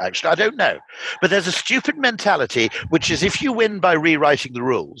sport, actually, I don't know. But there's a stupid mentality which is if you win by rewriting the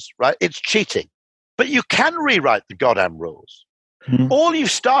rules, right, it's cheating. But you can rewrite the goddamn rules. Mm-hmm. All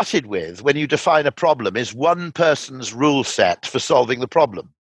you've started with when you define a problem is one person's rule set for solving the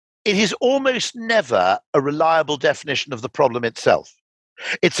problem. It is almost never a reliable definition of the problem itself.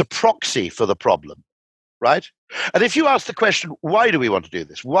 It's a proxy for the problem, right? And if you ask the question, why do we want to do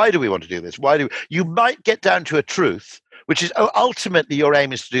this? Why do we want to do this? You might get down to a truth, which is, ultimately your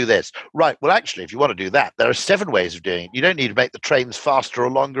aim is to do this. Right, well, actually, if you want to do that, there are 7 ways of doing it. You don't need to make the trains faster or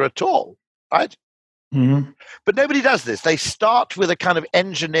longer at all, right? Mm-hmm. But nobody does this. They start with a kind of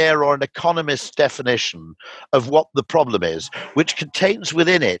engineer or an economist's definition of what the problem is, which contains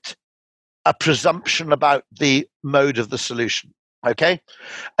within it a presumption about the mode of the solution. Okay?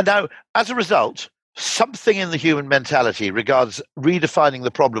 And now, as a result, something in the human mentality regards redefining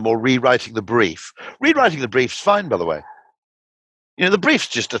the problem or rewriting the brief. Rewriting the brief's fine, by the way. The brief's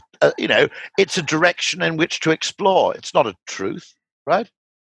just it's a direction in which to explore. It's not a truth, right?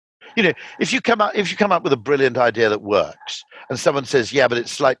 If you come up with a brilliant idea that works and someone says, yeah, but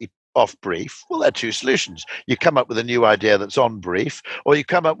it's slightly off brief, well, there are 2 solutions. You come up with a new idea that's on brief, or you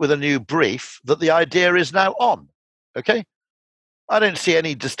come up with a new brief that the idea is now on. Okay? I don't see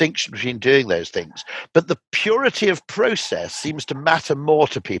any distinction between doing those things. But the purity of process seems to matter more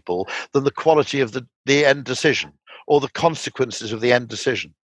to people than the quality of the end decision or the consequences of the end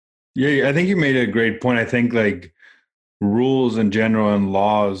decision. Yeah, I think you made a great point. I think like rules in general and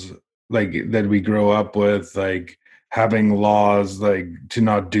laws like that we grow up with, like having laws like to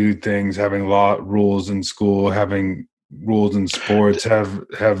not do things, having rules in school, having rules in sports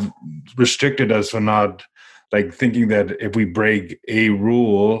have restricted us from not like thinking that if we break a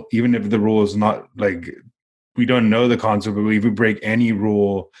rule, even if the rule is not like we don't know the concept, but if we break any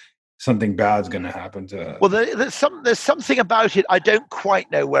rule, something bad's going to happen to us. Well, there's something about it. I don't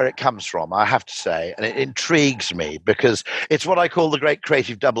quite know where it comes from, I have to say. And it intrigues me because it's what I call the great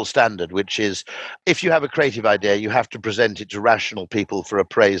creative double standard, which is if you have a creative idea, you have to present it to rational people for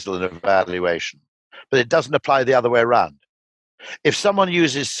appraisal and evaluation. But it doesn't apply the other way around. If someone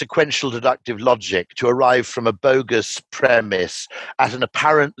uses sequential deductive logic to arrive from a bogus premise at an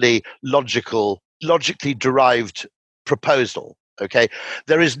apparently logically derived proposal, okay,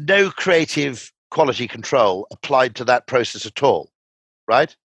 there is no creative quality control applied to that process at all,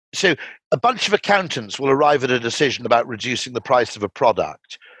 right? So a bunch of accountants will arrive at a decision about reducing the price of a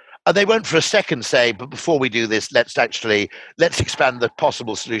product, and they won't for a second say, but before we do this, let's expand the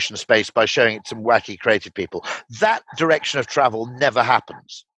possible solution space by showing it to some wacky creative people. That direction of travel never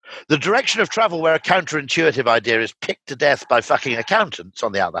happens. The direction of travel where a counterintuitive idea is picked to death by fucking accountants,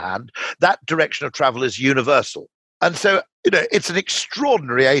 on the other hand, that direction of travel is universal. And so, it's an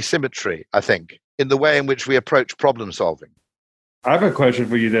extraordinary asymmetry, I think, in the way in which we approach problem solving. I have a question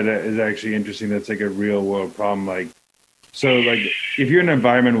for you that is actually interesting. That's like a real world problem. So if you're in an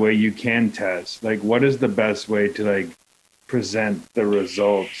environment where you can test, like what is the best way to like present the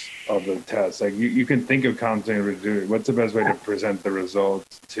results of the test? Like you can think of counseling, what's the best way to present the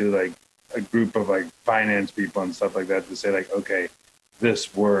results to like a group of like finance people and stuff like that to say like, okay,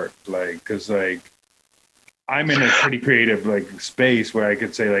 this worked. Like, cause like, I'm in a pretty creative like space where I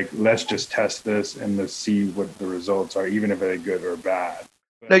could say like, let's just test this and let's see what the results are, even if they're good or bad.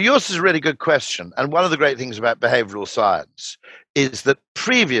 Now, yours is a really good question. And one of the great things about behavioral science is that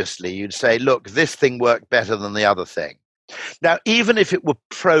previously you'd say, look, this thing worked better than the other thing. Now, even if it were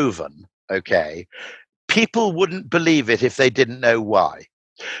proven, okay, people wouldn't believe it if they didn't know why.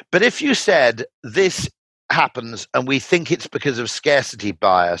 But if you said this happens and we think it's because of scarcity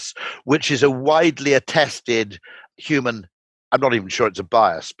bias, which is a widely attested human, I'm not even sure it's a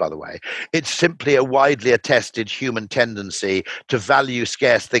bias, by the way, it's simply a widely attested human tendency to value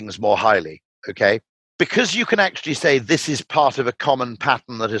scarce things more highly, okay? Because you can actually say this is part of a common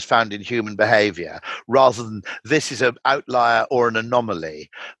pattern that is found in human behavior, rather than this is an outlier or an anomaly,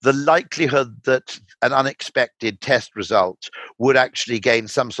 the likelihood that an unexpected test result would actually gain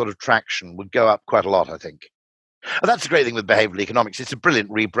some sort of traction would go up quite a lot, I think. And that's the great thing with behavioral economics. It's a brilliant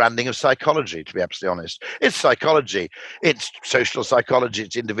rebranding of psychology, to be absolutely honest. It's psychology. It's social psychology.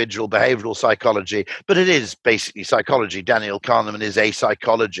 It's individual behavioral psychology. But it is basically psychology. Daniel Kahneman is a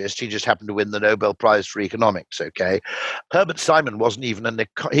psychologist. He just happened to win the Nobel Prize for economics, okay? Herbert Simon wasn't an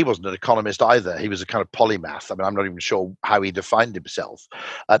economist either. He was a kind of polymath. I mean, I'm not even sure how he defined himself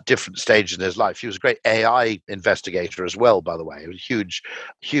at different stages in his life. He was a great AI investigator as well, by the way. He was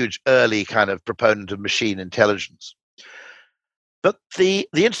a huge early kind of proponent of machine intelligence. But the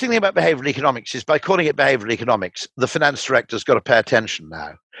interesting thing about behavioral economics is by calling it behavioral economics, the finance director's got to pay attention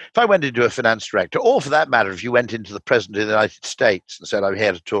now. If I went into a finance director, or for that matter, if you went into the President of the United States and said, I'm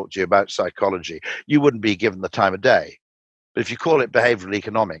here to talk to you about psychology, you wouldn't be given the time of day. But if you call it behavioral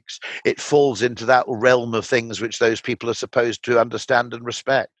economics, it falls into that realm of things which those people are supposed to understand and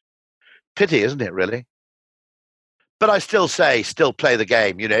respect. Pity, isn't it, really? But I still play the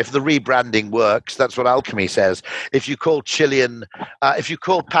game. You know, if the rebranding works, that's what alchemy says. If you call Patagonian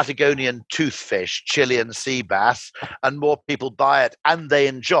toothfish Chilean sea bass, and more people buy it and they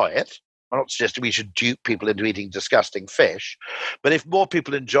enjoy it, I'm not suggesting we should dupe people into eating disgusting fish, but if more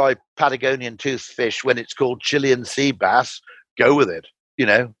people enjoy Patagonian toothfish when it's called Chilean sea bass, go with it. You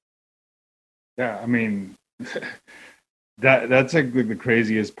know. Yeah, I mean, that's like the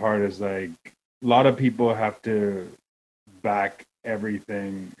craziest part is like a lot of people have to back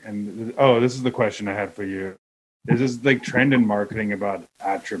everything. And this is the question I had for you. There's this like trend in marketing about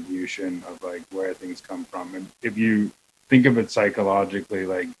attribution of like where things come from. And if you think of it psychologically,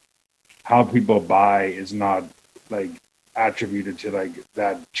 like how people buy is not like attributed to like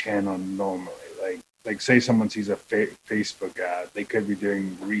that channel normally. Like say someone sees a Facebook ad, they could be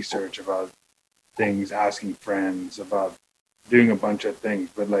doing research about things, asking friends about doing a bunch of things,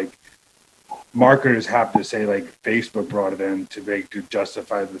 but like marketers have to say like Facebook brought it in to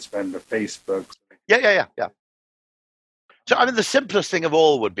justify the spend of Facebook. Yeah. So I mean, the simplest thing of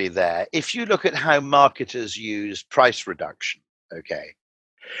all would be there. If you look at how marketers use price reduction, okay,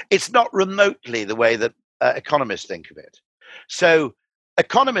 it's not remotely the way that economists think of it. So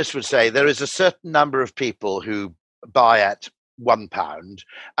economists would say there is a certain number of people who buy at £1,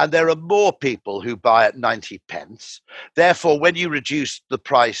 and there are more people who buy at 90 pence. Therefore, when you reduce the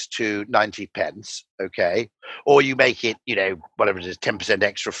price to 90 pence, okay, or you make it, you know, whatever it is, 10%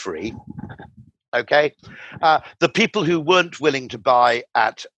 extra free, okay, the people who weren't willing to buy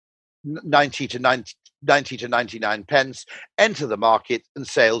at 90 to 99 pence enter the market and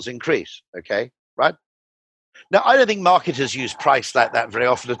sales increase, okay, right? Now, I don't think marketers use price like that very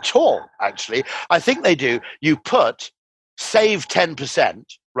often at all, actually. I think they do. You put save 10%,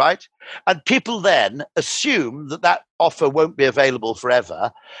 right? And people then assume that that offer won't be available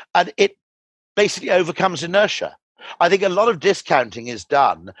forever, and it basically overcomes inertia. I think a lot of discounting is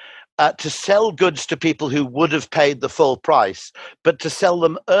done to sell goods to people who would have paid the full price, but to sell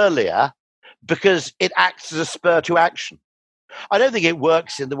them earlier because it acts as a spur to action. I don't think it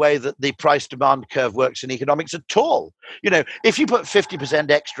works in the way that the price demand curve works in economics at all. You know, if you put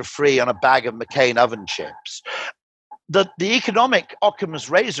 50% extra free on a bag of McCain oven chips, the economic Occam's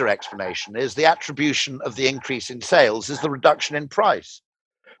razor explanation is the attribution of the increase in sales is the reduction in price.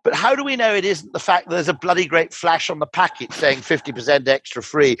 But how do we know it isn't the fact that there's a bloody great flash on the packet saying 50% extra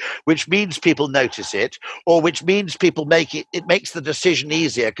free, which means people notice it, or which means people it makes the decision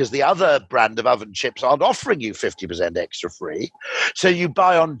easier because the other brand of oven chips aren't offering you 50% extra free. So you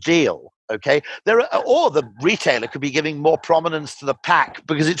buy on deal. Okay, or the retailer could be giving more prominence to the pack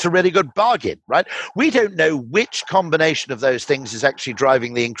because it's a really good bargain, right? We don't know which combination of those things is actually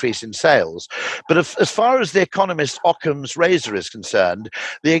driving the increase in sales. But as far as the economist Occam's razor is concerned,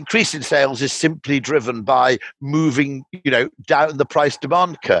 the increase in sales is simply driven by moving, you know, down the price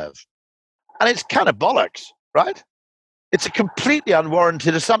demand curve. And it's kind of bollocks, right? It's a completely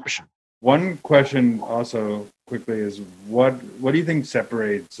unwarranted assumption. One question also quickly is what do you think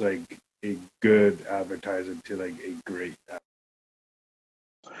separates like a good advertiser to like a great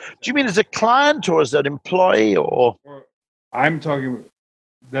advertiser? Do you mean as a client or as an employee or I'm talking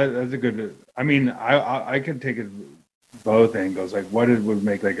that's a good, I mean, I could take it both angles. Like what it would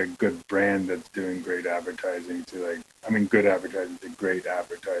make like a good brand that's doing great advertising to like, I mean, good advertising to great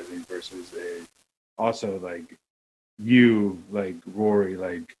advertising versus also like you, like Rory,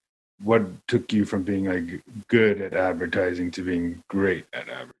 like what took you from being like good at advertising to being great at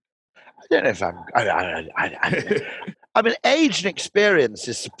advertising? I don't know if I mean, age and experience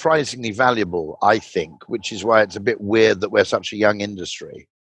is surprisingly valuable, I think, which is why it's a bit weird that we're such a young industry.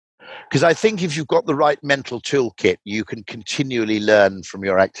 Because I think if you've got the right mental toolkit, you can continually learn from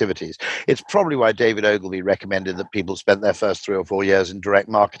your activities. It's probably why David Oglivy recommended that people spend their first 3 or 4 years in direct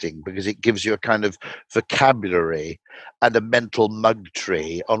marketing, because it gives you a kind of vocabulary and a mental mug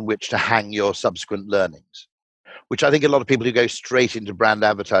tree on which to hang your subsequent learnings, which I think a lot of people who go straight into brand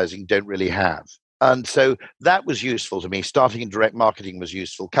advertising don't really have. And so that was useful to me. Starting in direct marketing was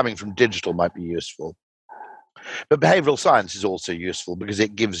useful. Coming from digital might be useful. But behavioral science is also useful because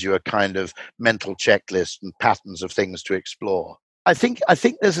it gives you a kind of mental checklist and patterns of things to explore. I think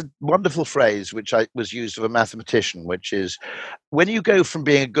there's a wonderful phrase which was used of a mathematician, which is when you go from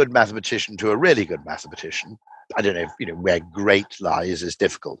being a good mathematician to a really good mathematician, I don't know if, where great lies is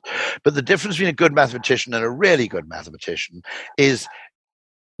difficult, but the difference between a good mathematician and a really good mathematician is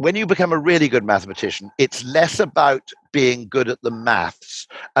when you become a really good mathematician, it's less about being good at the maths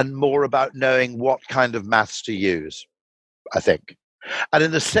and more about knowing what kind of maths to use, I think. And in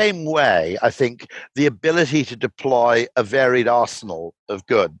the same way, I think the ability to deploy a varied arsenal of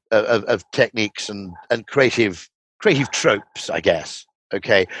of techniques and creative tropes, I guess,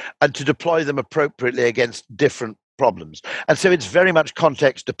 okay, and to deploy them appropriately against different problems. And so it's very much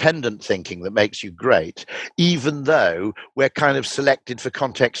context dependent thinking that makes you great, even though we're kind of selected for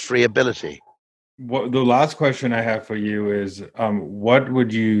context free ability. The last question I have for you is, what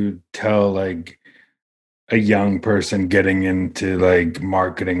would you tell like a young person getting into like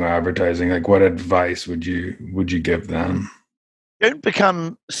marketing or advertising? Like, what advice would you give them? Don't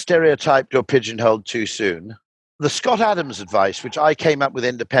become stereotyped or pigeonholed too soon. The Scott Adams advice, which I came up with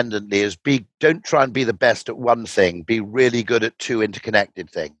independently, is don't try and be the best at one thing. Be really good at two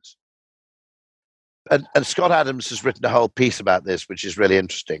interconnected things. And Scott Adams has written a whole piece about this, which is really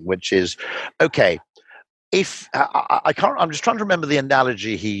interesting, which is, okay, if I can't, I'm just trying to remember the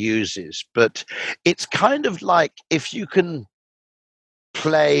analogy he uses, but it's kind of like if you can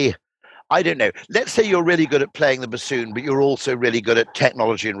play, I don't know, let's say you're really good at playing the bassoon, but you're also really good at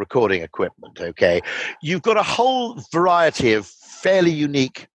technology and recording equipment, okay? You've got a whole variety of fairly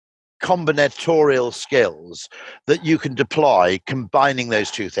unique combinatorial skills that you can deploy combining those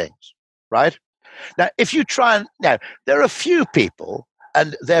two things, right? Now, if you now, there are a few people,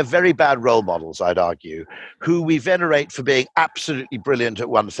 and they're very bad role models, I'd argue, who we venerate for being absolutely brilliant at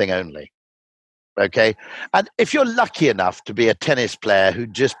one thing only. Okay. And if you're lucky enough to be a tennis player who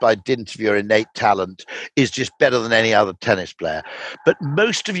just by dint of your innate talent is just better than any other tennis player. But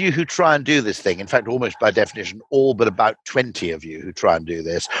most of you who try and do this thing, in fact, almost by definition, all but about 20 of you who try and do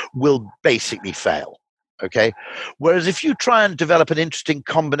this will basically fail. Okay. Whereas if you try and develop an interesting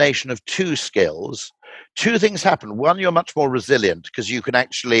combination of two skills, two things happen. One, you're much more resilient because you can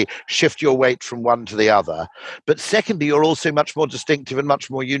actually shift your weight from one to the other. But secondly, you're also much more distinctive and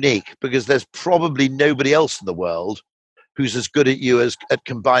much more unique because there's probably nobody else in the world who's as good at you as at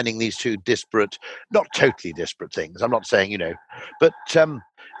combining these two disparate, not totally disparate things. I'm not saying, but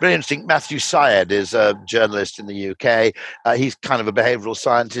very interesting. Matthew Syed is a journalist in the UK. He's kind of a behavioral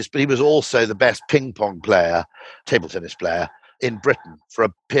scientist, but he was also the best ping pong player, table tennis player in Britain for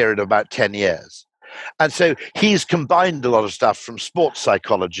a period of about 10 years. And so he's combined a lot of stuff from sports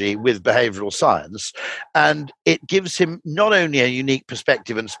psychology with behavioral science, and it gives him not only a unique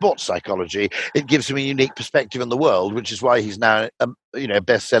perspective in sports psychology, it gives him a unique perspective in the world, which is why he's now a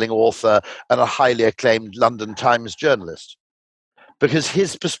best-selling author and a highly acclaimed London Times journalist. Because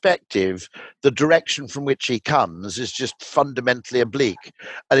his perspective, the direction from which he comes, is just fundamentally oblique,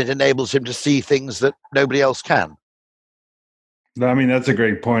 and it enables him to see things that nobody else can. I mean, that's a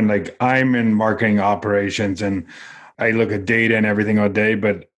great point. Like, I'm in marketing operations and I look at data and everything all day,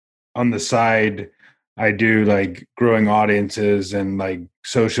 but on the side, I do like growing audiences and like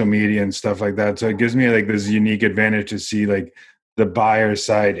social media and stuff like that. So it gives me like this unique advantage to see like the buyer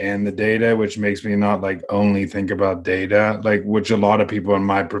side and the data, which makes me not like only think about data, like which a lot of people in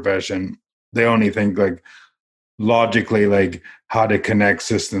my profession, they only think like logically, like how to connect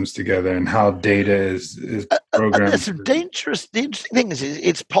systems together and how data is programmed. The interesting thing is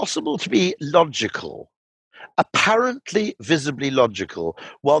it's possible to be logical, apparently visibly logical,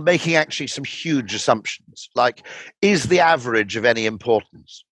 while making actually some huge assumptions. Like, is the average of any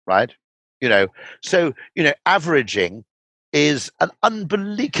importance, right? So averaging is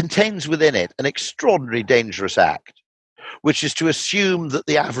contains within it an extraordinarily dangerous act, which is to assume that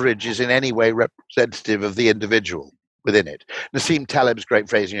the average is in any way representative of the individual within it. Nassim Taleb's great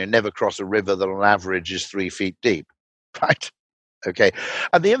phrase, never cross a river that on average is 3 feet deep, right? Okay.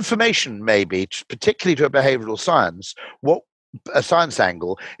 And the information maybe, particularly to a behavioral science, what a science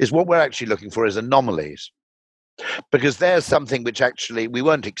angle is what we're actually looking for is anomalies. Because there's something which actually we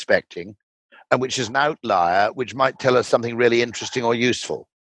weren't expecting and which is an outlier, which might tell us something really interesting or useful.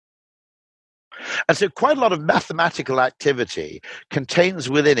 And so quite a lot of mathematical activity contains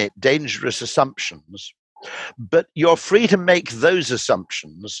within it dangerous assumptions, but you're free to make those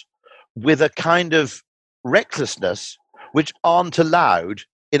assumptions with a kind of recklessness which aren't allowed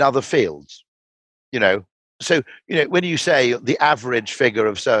in other fields, you know. So, when you say the average figure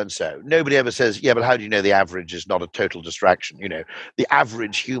of so-and-so, nobody ever says, yeah, but how do you know the average is not a total distraction? The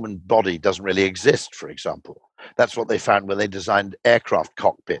average human body doesn't really exist, for example. That's what they found when they designed aircraft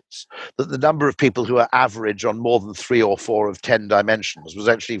cockpits, that the number of people who are average on more than 3 or 4 of 10 dimensions was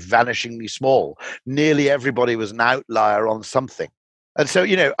actually vanishingly small. Nearly everybody was an outlier on something. And so,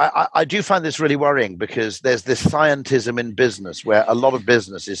 I do find this really worrying, because there's this scientism in business where a lot of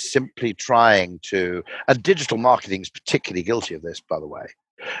business is simply trying to, and digital marketing is particularly guilty of this, by the way,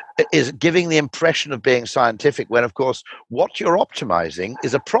 is giving the impression of being scientific when, of course, what you're optimizing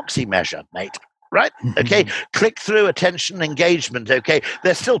is a proxy measure, mate. Right? Okay. Click through, attention, engagement. Okay.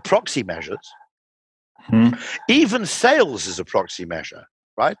 They're still proxy measures. Even sales is a proxy measure.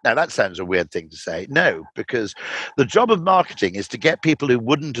 Right? Now, that sounds a weird thing to say. No, because the job of marketing is to get people who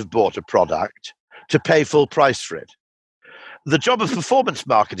wouldn't have bought a product to pay full price for it. The job of performance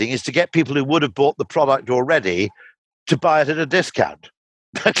marketing is to get people who would have bought the product already to buy it at a discount.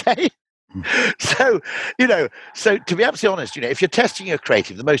 Okay? So to be absolutely honest, if you're testing your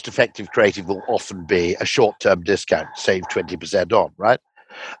creative, the most effective creative will often be a short-term discount, save 20% on, right?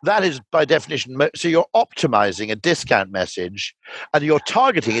 That is by definition. So you're optimizing a discount message, and your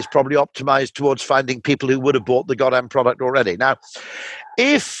targeting is probably optimized towards finding people who would have bought the goddamn product already. Now,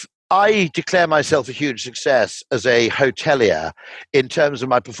 if I declare myself a huge success as a hotelier in terms of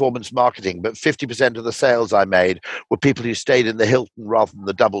my performance marketing, but 50% of the sales I made were people who stayed in the Hilton rather than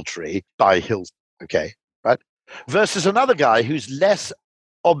the Doubletree by Hilton, okay, right? Versus another guy who's less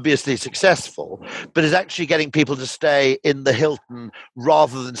obviously successful, but is actually getting people to stay in the Hilton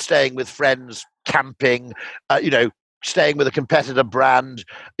rather than staying with friends, camping, staying with a competitor brand,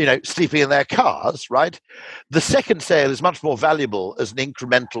 sleeping in their cars, right? The second sale is much more valuable as an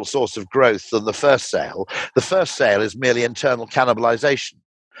incremental source of growth than the first sale. The first sale is merely internal cannibalization.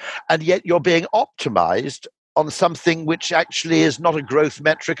 And yet you're being optimized on something which actually is not a growth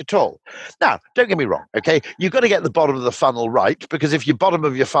metric at all. Now, don't get me wrong, okay? You've got to get the bottom of the funnel right, because if your bottom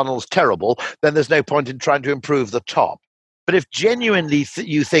of your funnel is terrible, then there's no point in trying to improve the top. But if genuinely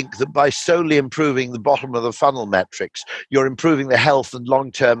you think that by solely improving the bottom of the funnel metrics, you're improving the health and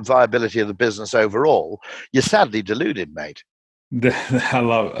long-term viability of the business overall, you're sadly deluded, mate. I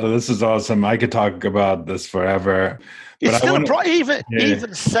love this. Is awesome. I could talk about this forever. It's still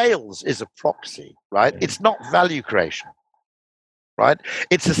even sales is a proxy, right? It's not value creation, right?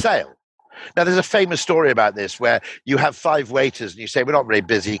 It's a sale. Now, there's a famous story about this where you have 5 waiters and you say, we're not very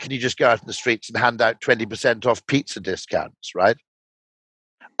busy. Can you just go out in the streets and hand out 20% off pizza discounts, right?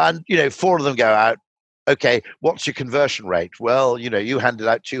 And, 4 of them go out. Okay, what's your conversion rate? Well, you handed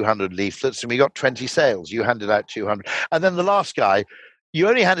out 200 leaflets and we got 20 sales. You handed out 200. And then the last guy, you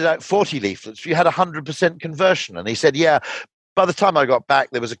only handed out 40 leaflets. You had 100% conversion. And he said, yeah, by the time I got back,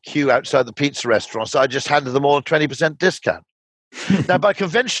 there was a queue outside the pizza restaurant. So I just handed them all a 20% discount. Now, by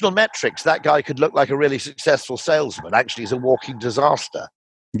conventional metrics, that guy could look like a really successful salesman. Actually, he's a walking disaster.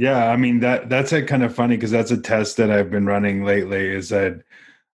 Yeah, I mean, that's a kind of funny, because that's a test that I've been running lately, is that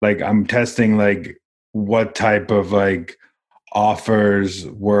I'm testing what type of offers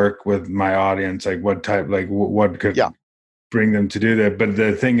work with my audience, what type, what could bring them to do that. But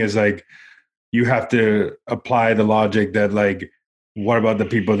the thing is, you have to apply the logic that what about the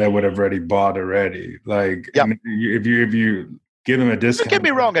people that would have already bought already? If you give them a discount. Don't get me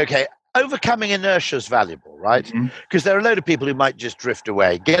wrong, okay. Overcoming inertia is valuable, right? Because there are a load of people who might just drift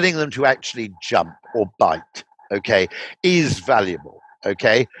away. Getting them to actually jump or bite, okay, is valuable,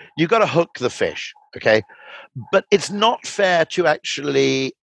 okay? You've got to hook the fish, okay? But it's not fair to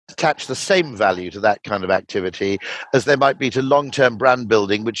actually attach the same value to that kind of activity as there might be to long-term brand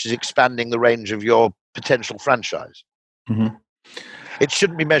building, which is expanding the range of your potential franchise. It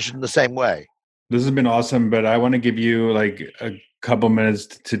shouldn't be measured in the same way. This has been awesome, but I want to give you a couple minutes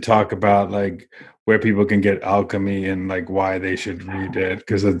to talk about where people can get Alchemy and why they should read it,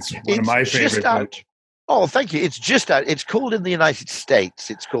 because it's one of my favorite. Just out. Oh, thank you. It's just out. It's called in the United States.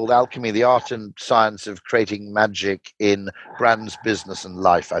 It's called Alchemy: The Art and Science of Creating Magic in Brands, Business, and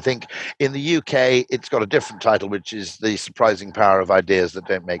Life. I think in the UK, it's got a different title, which is The Surprising Power of Ideas That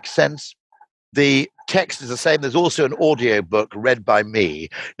Don't Make Sense. The text is the same. There's also an audio book read by me.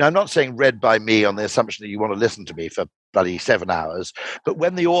 Now, I'm not saying read by me on the assumption that you want to listen to me for bloody 7 hours. But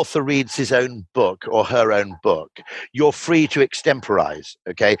when the author reads his own book or her own book, you're free to extemporize,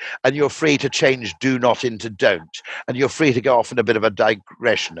 okay? And you're free to change do not into don't. And you're free to go off in a bit of a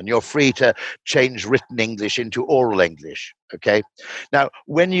digression. And you're free to change written English into oral English, okay? Now,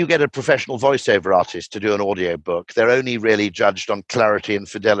 when you get a professional voiceover artist to do an audio book, they're only really judged on clarity and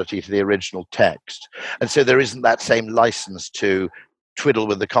fidelity to the original text. And so there isn't that same license to twiddle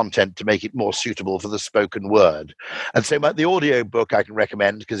with the content to make it more suitable for the spoken word. And so the audio book I can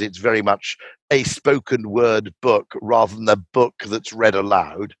recommend because it's very much a spoken word book rather than a book that's read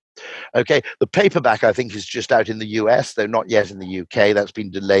aloud. Okay, the paperback I think is just out in the US, though not yet in the UK. That's been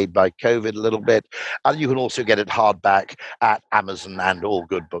delayed by COVID a little bit. And you can also get it hardback at Amazon and all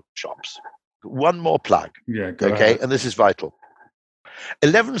good bookshops. One more plug. Yeah, go okay, ahead. and this is vital.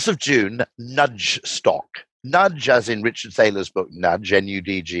 11th of June, Nudge Stock. Nudge, as in Richard Thaler's book, Nudge,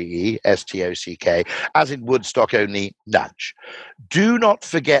 Nudge, Stock, as in Woodstock, only Nudge. Do not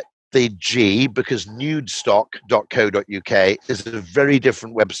forget the G, because nudestock.co.uk is a very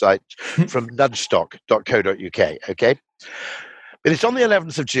different website from nudgestock.co.uk, okay? But it's on the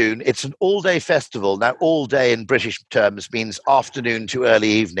 11th of June. It's an all-day festival. Now, all day in British terms means afternoon to early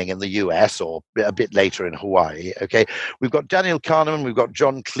evening in the US or a bit later in Hawaii, okay? We've got Daniel Kahneman, we've got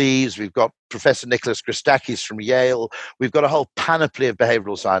John Cleese, we've got Professor Nicholas Christakis from Yale. We've got a whole panoply of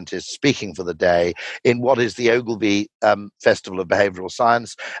behavioral scientists speaking for the day in what is the Oglivy Festival of Behavioral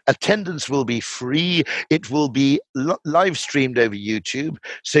Science. Attendance will be free. It will be live streamed over YouTube,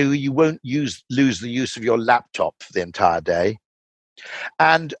 so you won't lose the use of your laptop for the entire day.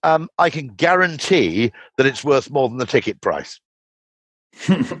 And I can guarantee that it's worth more than the ticket price.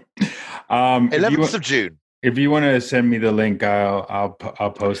 11th of June. If you want to send me the link, I'll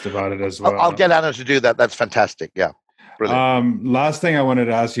post about it as well. I'll get Anna to do that. That's fantastic. Yeah. Brilliant. Last thing I wanted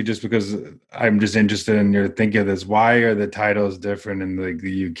to ask you, just because I'm just interested in your thinking of this, why are the titles different in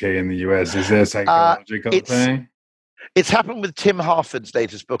the UK and the US? Is there a psychological thing? It's happened with Tim Harford's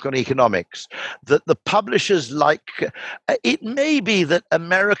latest book on economics, that the publishers it may be that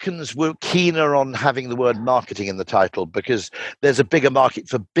Americans were keener on having the word marketing in the title because there's a bigger market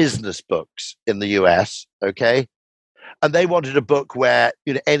for business books in the US, okay? And they wanted a book where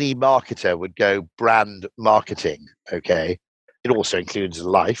any marketer would go brand marketing, okay? It also includes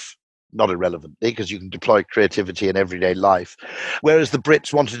life. Not irrelevantly, because you can deploy creativity in everyday life. Whereas the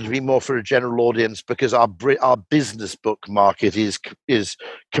Brits wanted it to be more for a general audience because our business book market is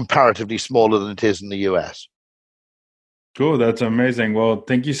comparatively smaller than it is in the US. Cool. That's amazing. Well,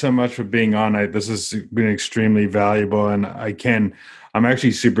 thank you so much for being on. This has been extremely valuable. And I'm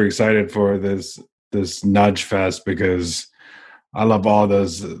actually super excited for this Nudge Fest because I love all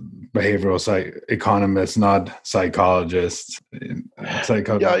those behavioral economists, not psychologists.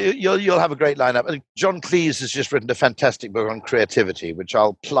 Yeah, you'll have a great lineup. And John Cleese has just written a fantastic book on creativity, which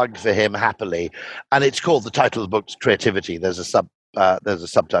I'll plug for him happily. And it's called, the title of the book's Creativity. There's a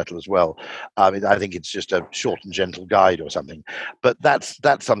subtitle as well. I think it's just a short and gentle guide or something. But that's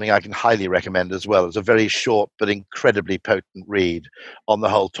something I can highly recommend as well. It's a very short but incredibly potent read on the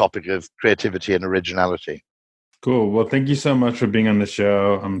whole topic of creativity and originality. Cool. Well, thank you so much for being on the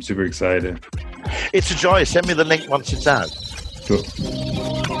show. I'm super excited. It's a joy. Send me the link once it's out. Cool.